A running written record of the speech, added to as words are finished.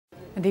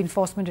The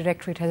Enforcement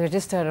Directorate has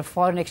registered a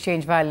foreign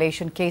exchange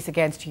violation case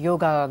against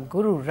yoga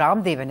guru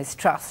Ramdev and his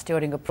trust.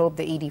 During a probe,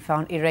 the ED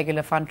found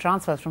irregular fund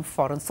transfers from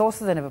foreign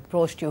sources and have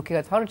approached UK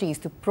authorities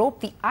to probe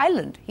the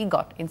island he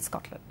got in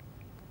Scotland.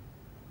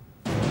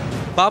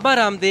 Baba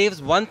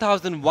Ramdev's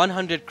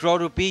 1,100 crore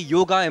rupee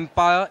yoga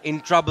empire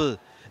in trouble.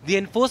 The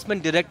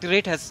Enforcement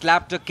Directorate has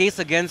slapped a case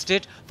against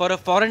it for a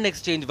foreign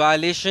exchange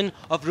violation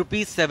of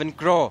rupees 7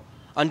 crore.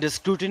 Under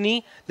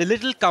scrutiny, the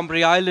little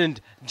Cumbria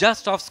island,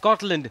 just off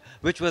Scotland,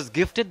 which was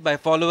gifted by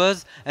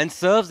followers and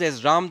serves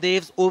as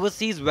Ramdev's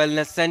overseas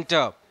wellness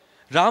centre.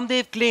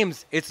 Ramdev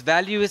claims its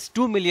value is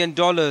 $2 million.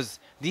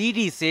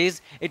 The ED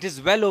says it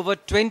is well over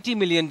 $20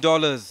 million.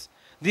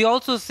 They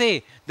also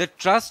say the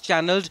trust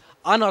channeled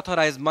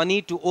unauthorized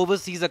money to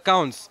overseas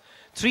accounts,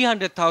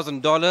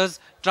 $300,000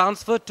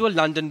 transferred to a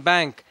London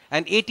bank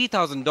and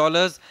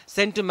 $80,000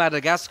 sent to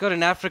Madagascar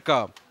in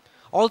Africa.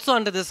 Also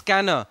under the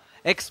scanner,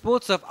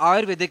 exports of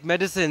Ayurvedic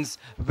medicines,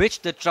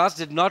 which the trust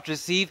did not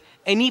receive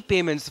any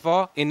payments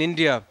for in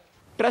India.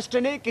 Trust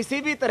ने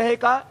किसी भी तरह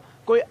का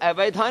कोई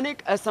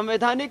अवैधानिक,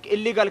 असंवैधानिक,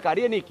 illegal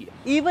कार्य नहीं किया.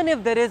 Even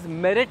if there is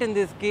merit in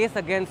this case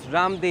against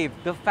Ramdev,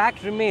 the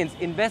fact remains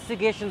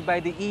investigations by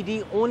the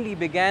ED only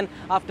began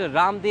after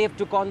Ramdev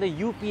took on the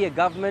UPA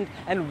government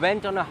and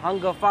went on a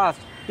hunger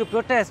fast to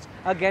protest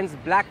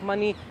against black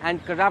money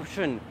and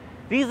corruption.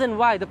 Reason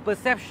why the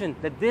perception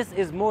that this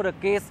is more a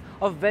case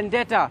of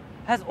vendetta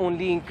has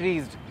only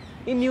increased.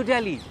 In New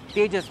Delhi,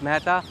 Tejas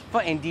Mehta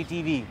for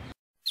NDTV.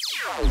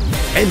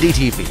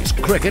 NDTV's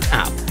cricket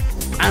app,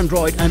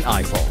 Android and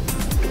iPhone.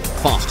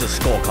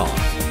 Fastest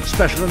scorecard,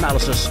 special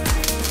analysis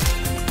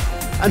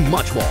and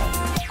much more.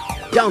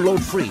 Download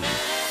free.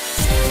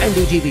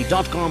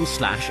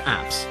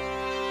 ndtv.com/apps.